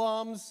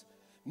Muslims,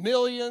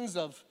 millions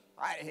of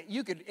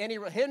any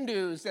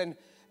Hindus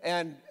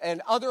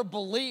and other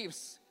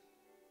beliefs.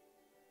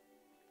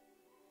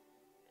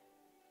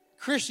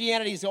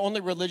 Christianity is the only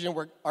religion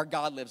where our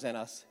God lives in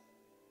us.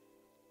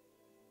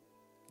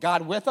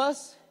 God with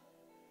us.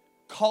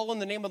 Call on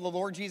the name of the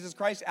Lord Jesus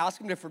Christ. Ask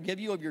him to forgive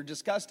you of your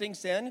disgusting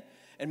sin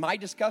and my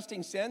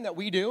disgusting sin that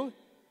we do.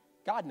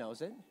 God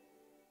knows it.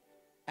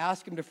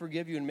 Ask him to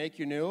forgive you and make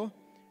you new.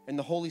 And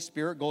the Holy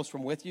Spirit goes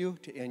from with you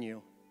to in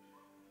you.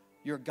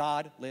 Your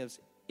God lives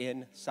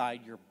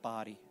inside your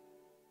body.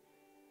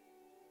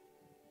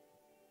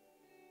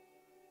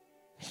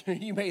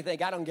 You may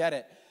think, I don't get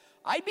it.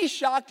 I'd be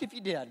shocked if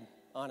you did,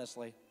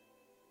 honestly.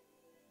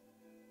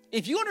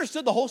 If you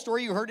understood the whole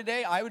story you heard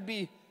today, I would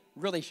be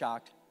really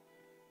shocked.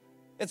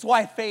 It's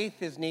why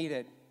faith is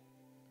needed.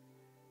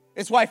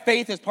 It's why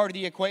faith is part of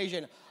the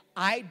equation.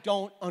 I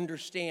don't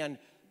understand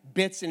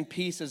bits and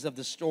pieces of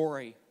the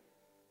story.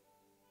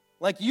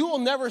 Like, you will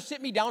never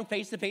sit me down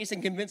face to face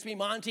and convince me,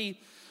 Monty,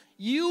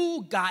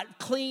 you got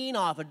clean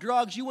off of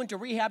drugs. You went to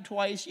rehab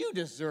twice.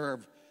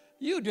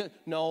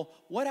 No,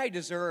 what I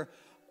deserve,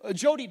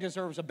 Jody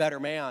deserves a better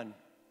man.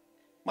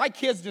 My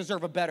kids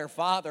deserve a better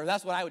father.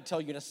 That's what I would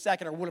tell you in a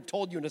second, or would have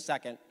told you in a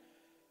second.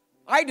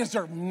 I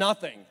deserve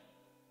nothing.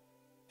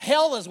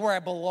 Hell is where I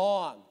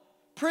belong.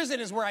 Prison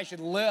is where I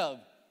should live.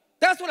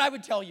 That's what I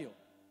would tell you.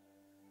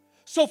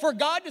 So for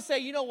God to say,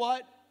 you know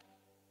what?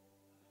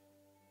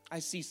 I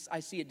see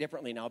it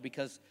differently now,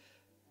 because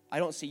I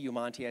don't see you,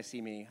 Monty. I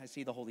see me. I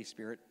see the Holy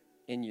Spirit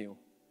in you.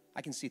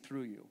 I can see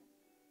through you.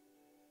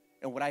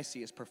 And what I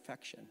see is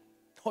perfection.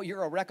 Oh,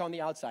 you're a wreck on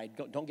the outside.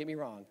 Don't get me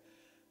wrong.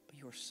 But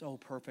you are so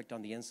perfect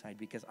on the inside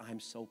because I'm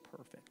so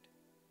perfect.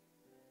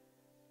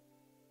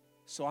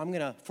 So I'm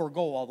going to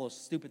forego all those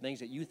stupid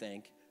things that you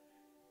think.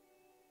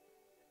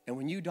 And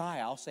when you die,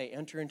 I'll say,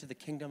 enter into the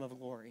kingdom of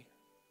glory.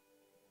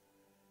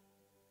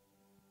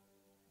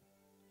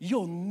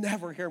 You'll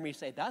never hear me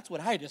say, that's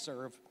what I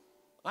deserve.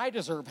 I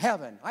deserve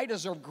heaven. I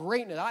deserve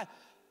greatness.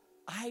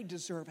 I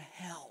deserve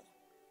hell.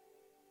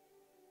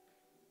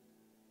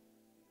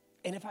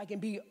 And if I can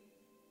be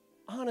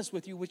honest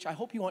with you, which I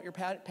hope you want your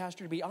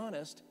pastor to be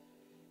honest,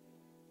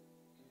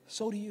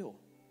 so do you.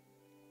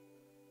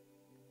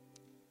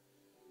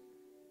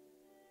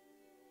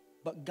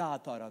 But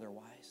God thought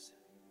otherwise.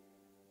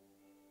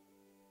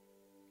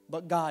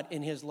 But God,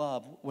 in his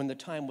love, when the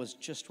time was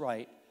just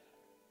right,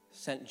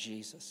 sent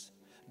Jesus,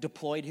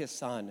 deployed his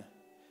Son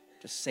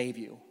to save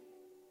you.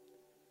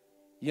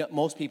 Yet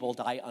most people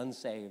die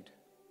unsaved.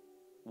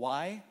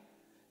 Why?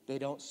 They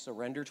don't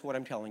surrender to what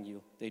I'm telling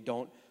you. They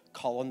don't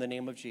call on the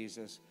name of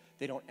Jesus.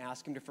 They don't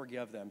ask him to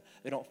forgive them.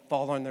 They don't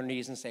fall on their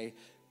knees and say,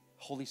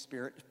 Holy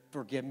Spirit,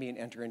 forgive me and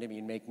enter into me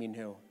and make me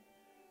new.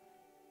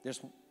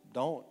 Just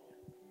don't.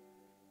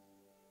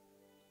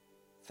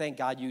 Thank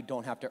God you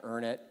don't have to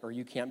earn it, or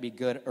you can't be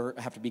good, or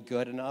have to be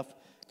good enough,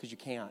 because you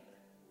can't.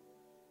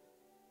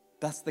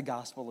 That's the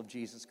gospel of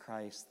Jesus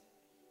Christ.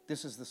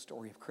 This is the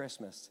story of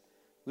Christmas.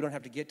 We don't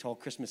have to get till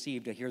Christmas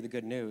Eve to hear the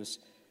good news.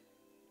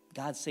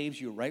 God saves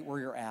you right where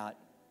you're at,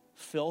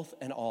 filth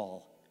and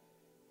all.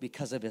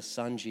 because of his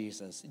son,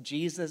 Jesus.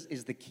 Jesus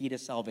is the key to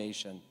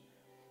salvation,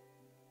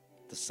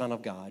 the Son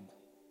of God.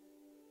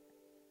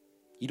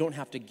 You don't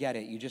have to get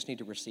it. You just need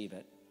to receive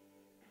it.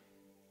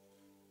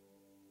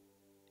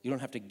 You don't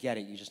have to get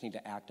it. You just need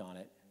to act on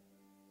it.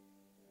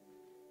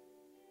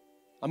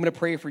 I'm going to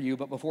pray for you,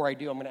 but before I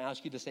do, I'm going to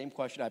ask you the same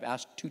question I've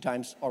asked 2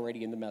 times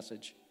already in the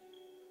message.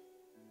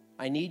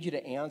 I need you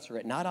to answer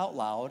it, not out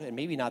loud, and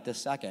maybe not this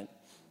second,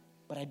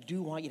 but I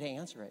do want you to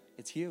answer it.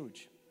 It's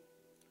huge.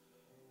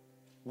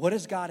 What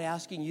is God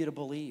asking you to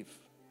believe?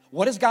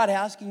 What is God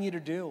asking you to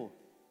do?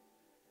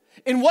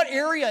 In what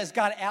area is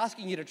God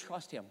asking you to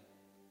trust him?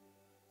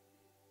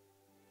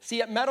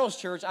 See, at Meadows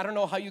Church, I don't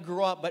know how you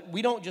grew up, but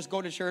we don't just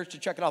go to church to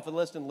check it off the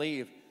list and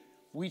leave.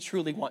 We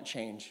truly want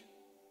change.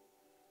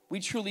 We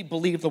truly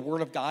believe the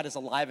Word of God is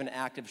alive and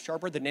active,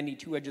 sharper than any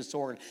two-edged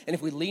sword. And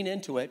if we lean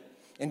into it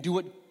and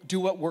do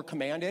what we're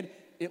commanded,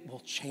 it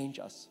will change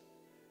us.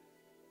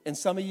 And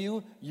some of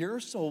you, you're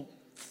so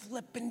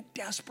flippin'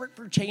 desperate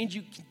for change,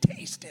 you can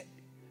taste it.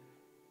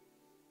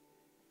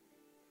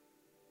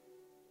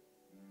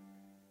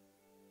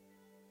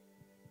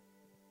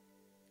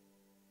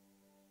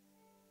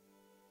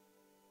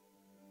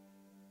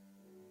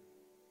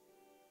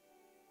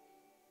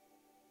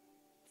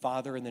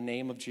 Father, in the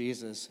name of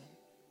Jesus,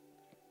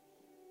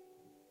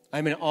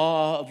 I'm in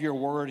awe of your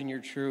word and your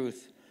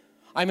truth.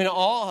 I'm in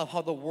awe of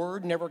how the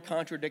word never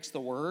contradicts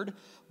the word,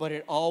 but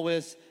it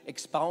always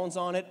expounds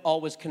on it,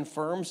 always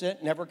confirms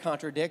it, never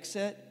contradicts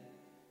it.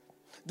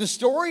 The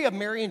story of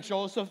Mary and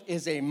Joseph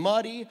is a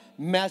muddy,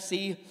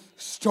 messy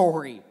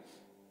story.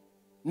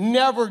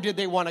 Never did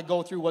they want to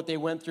go through what they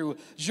went through.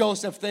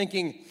 Joseph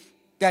thinking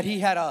that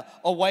he had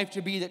a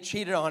wife-to-be that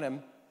cheated on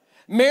him.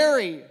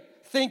 Mary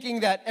thinking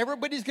that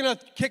everybody's going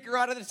to kick her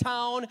out of the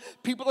town.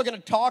 People are going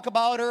to talk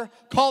about her,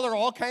 call her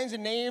all kinds of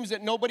names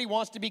that nobody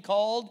wants to be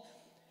called.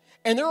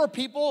 And there are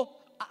people,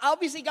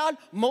 obviously, God,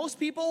 most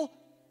people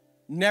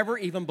never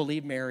even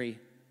believe Mary.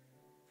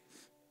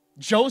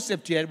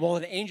 Joseph did. Well,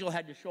 an angel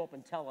had to show up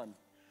and tell him.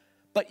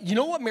 But you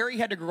know what Mary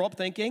had to grow up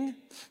thinking?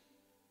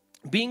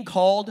 Being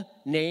called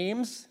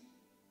names,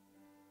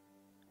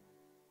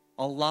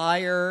 a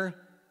liar,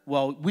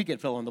 well, we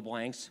could fill in the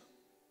blanks.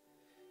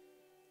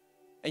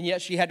 And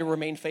yet she had to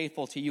remain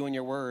faithful to you and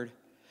your word.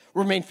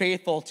 Remain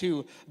faithful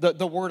to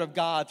the word of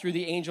God through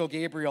the angel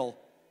Gabriel.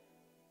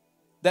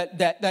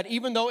 That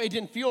even though it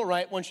didn't feel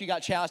right when she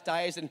got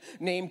chastised and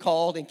name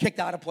called and kicked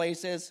out of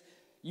places,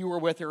 you were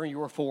with her and you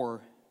were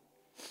for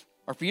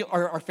her.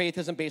 Our faith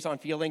isn't based on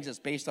feelings, it's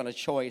based on a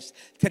choice.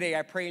 Today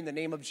I pray in the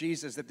name of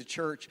Jesus that the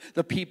church,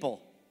 the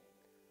people,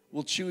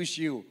 will choose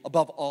you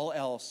above all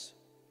else.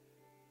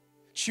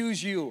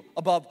 Choose you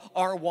above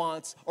our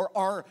wants or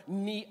our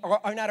need, or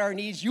not our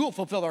needs. You will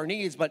fulfill our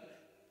needs, but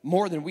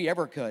more than we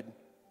ever could.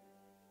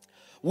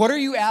 What are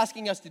you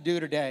asking us to do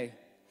today?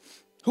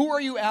 Who are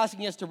you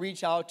asking us to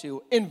reach out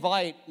to?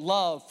 Invite,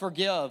 love,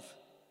 forgive.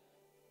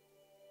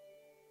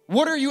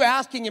 What are you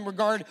asking in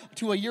regard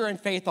to a year in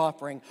faith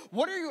offering?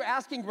 What are you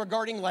asking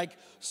regarding like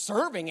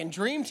serving and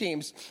dream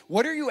teams?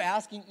 What are you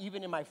asking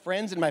even in my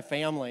friends and my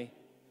family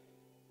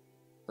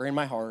or in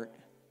my heart?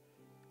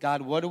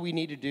 God, what do we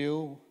need to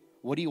do?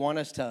 What do you want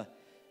us to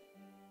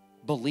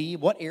believe?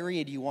 What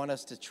area do you want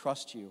us to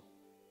trust you?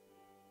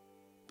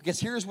 Because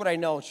here's what I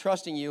know,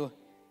 trusting you,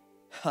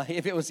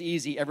 if it was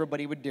easy,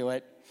 everybody would do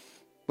it,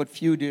 but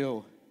few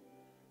do.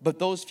 But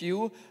those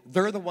few,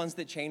 they're the ones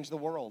that change the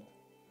world.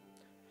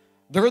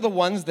 They're the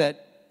ones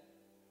that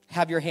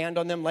have your hand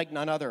on them like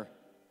none other.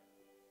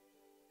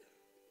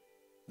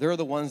 They're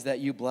the ones that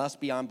you bless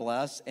beyond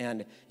bless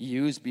and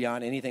use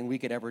beyond anything we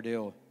could ever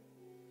do.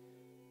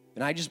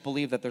 And I just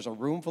believe that there's a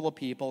room full of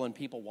people and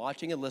people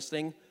watching and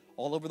listening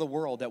all over the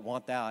world that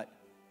want that.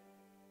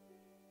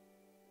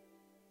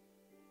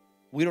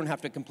 We don't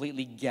have to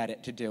completely get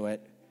it to do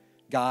it.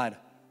 God,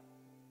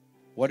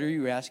 what are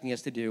you asking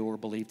us to do or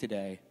believe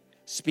today?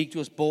 Speak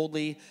to us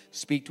boldly,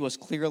 speak to us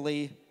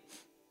clearly.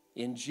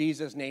 In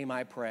Jesus' name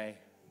I pray.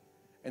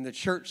 And the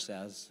church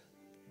says,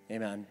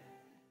 amen.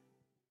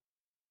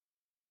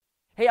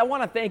 Hey, I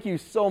want to thank you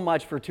so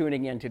much for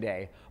tuning in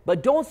today.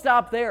 But don't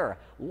stop there.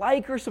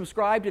 Like or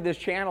subscribe to this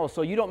channel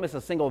so you don't miss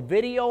a single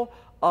video,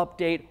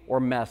 update, or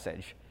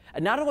message.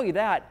 And not only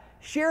that,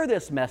 share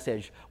this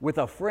message with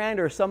a friend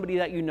or somebody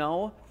that you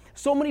know.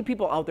 So many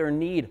people out there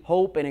need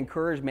hope and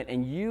encouragement,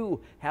 and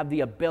you have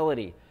the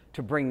ability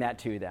to bring that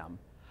to them.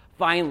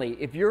 Finally,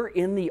 if you're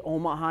in the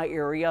Omaha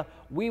area,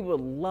 we would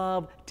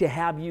love to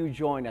have you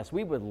join us.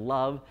 We would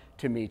love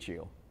to meet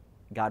you.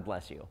 God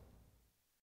bless you.